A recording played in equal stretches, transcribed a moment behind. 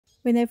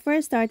When I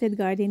first started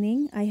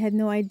gardening, I had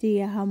no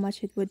idea how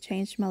much it would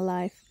change my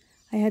life.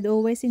 I had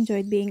always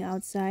enjoyed being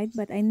outside,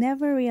 but I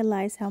never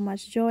realized how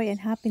much joy and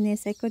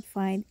happiness I could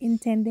find in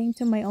tending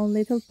to my own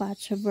little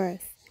patch of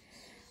earth.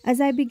 As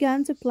I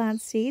began to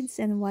plant seeds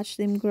and watch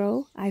them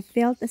grow, I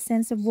felt a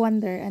sense of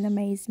wonder and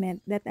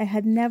amazement that I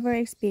had never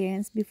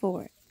experienced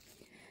before.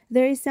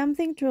 There is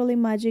something truly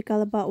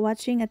magical about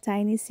watching a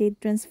tiny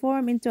seed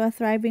transform into a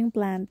thriving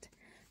plant.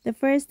 The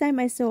first time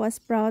I saw a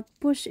sprout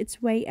push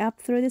its way up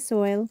through the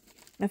soil,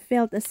 I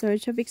felt a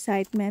surge of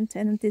excitement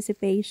and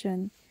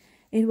anticipation.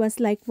 It was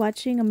like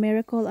watching a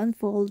miracle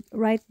unfold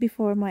right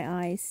before my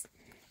eyes.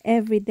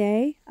 Every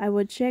day, I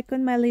would check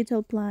on my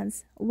little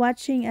plants,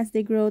 watching as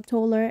they grow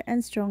taller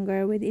and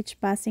stronger with each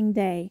passing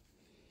day.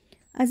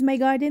 As my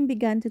garden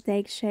began to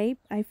take shape,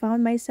 I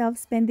found myself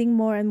spending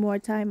more and more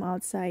time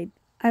outside.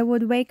 I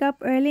would wake up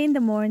early in the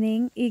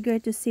morning, eager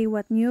to see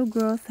what new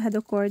growth had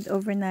occurred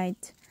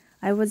overnight.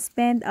 I would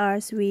spend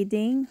hours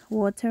weeding,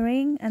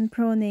 watering, and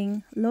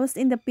pruning, lost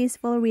in the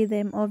peaceful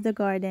rhythm of the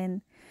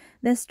garden.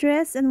 The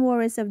stress and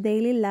worries of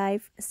daily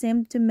life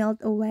seemed to melt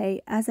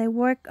away as I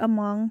worked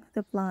among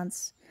the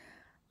plants.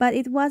 But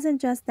it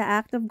wasn't just the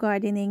act of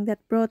gardening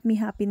that brought me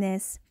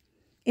happiness.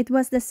 It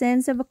was the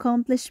sense of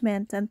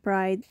accomplishment and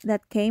pride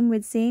that came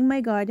with seeing my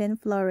garden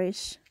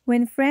flourish.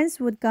 When friends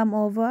would come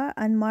over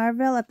and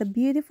marvel at the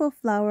beautiful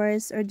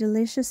flowers or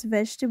delicious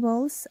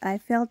vegetables, I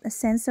felt a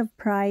sense of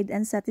pride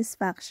and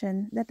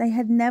satisfaction that I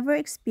had never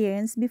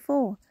experienced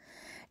before.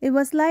 It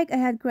was like I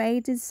had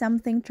created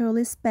something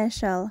truly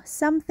special,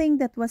 something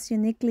that was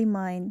uniquely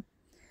mine.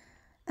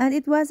 And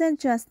it wasn't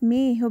just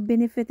me who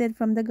benefited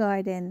from the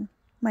garden.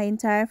 My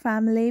entire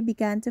family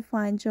began to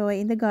find joy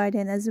in the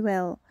garden as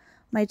well.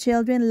 My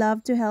children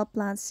loved to help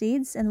plant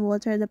seeds and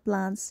water the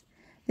plants.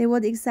 They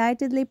would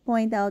excitedly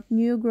point out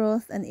new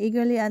growth and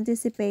eagerly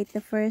anticipate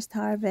the first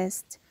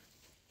harvest.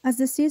 As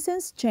the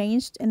seasons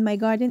changed and my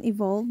garden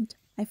evolved,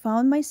 I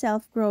found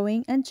myself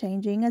growing and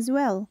changing as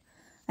well.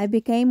 I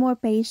became more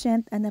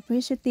patient and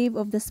appreciative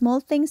of the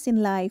small things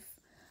in life.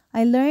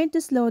 I learned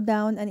to slow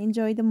down and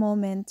enjoy the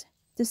moment,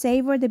 to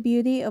savor the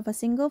beauty of a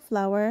single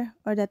flower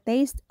or the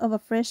taste of a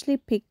freshly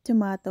picked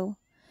tomato.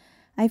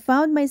 I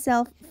found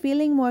myself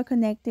feeling more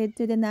connected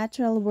to the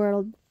natural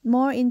world,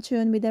 more in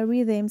tune with the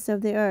rhythms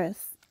of the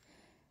earth.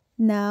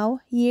 Now,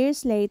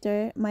 years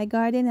later, my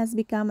garden has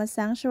become a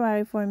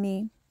sanctuary for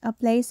me, a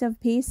place of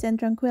peace and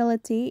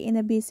tranquility in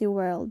a busy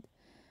world.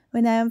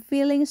 When I am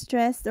feeling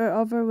stressed or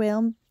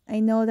overwhelmed, I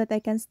know that I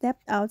can step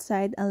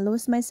outside and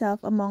lose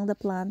myself among the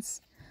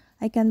plants.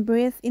 I can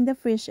breathe in the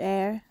fresh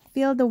air,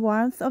 feel the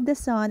warmth of the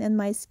sun on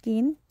my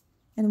skin,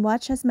 and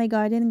watch as my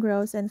garden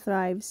grows and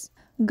thrives.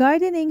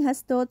 Gardening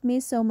has taught me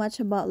so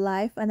much about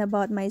life and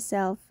about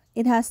myself.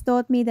 It has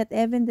taught me that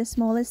even the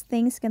smallest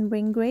things can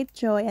bring great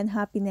joy and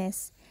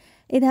happiness.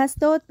 It has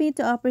taught me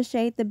to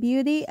appreciate the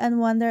beauty and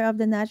wonder of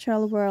the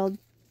natural world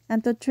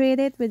and to treat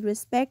it with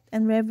respect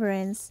and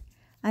reverence.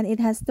 And it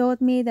has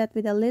taught me that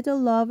with a little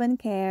love and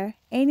care,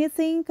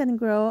 anything can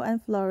grow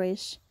and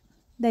flourish.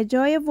 The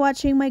joy of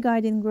watching my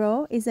garden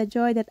grow is a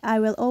joy that I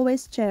will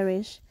always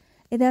cherish.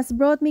 It has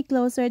brought me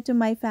closer to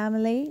my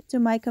family, to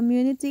my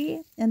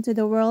community, and to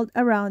the world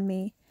around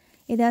me.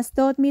 It has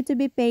taught me to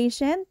be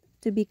patient,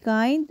 to be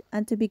kind,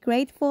 and to be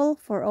grateful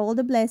for all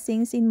the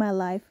blessings in my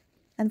life.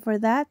 And for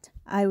that,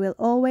 I will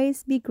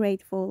always be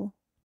grateful.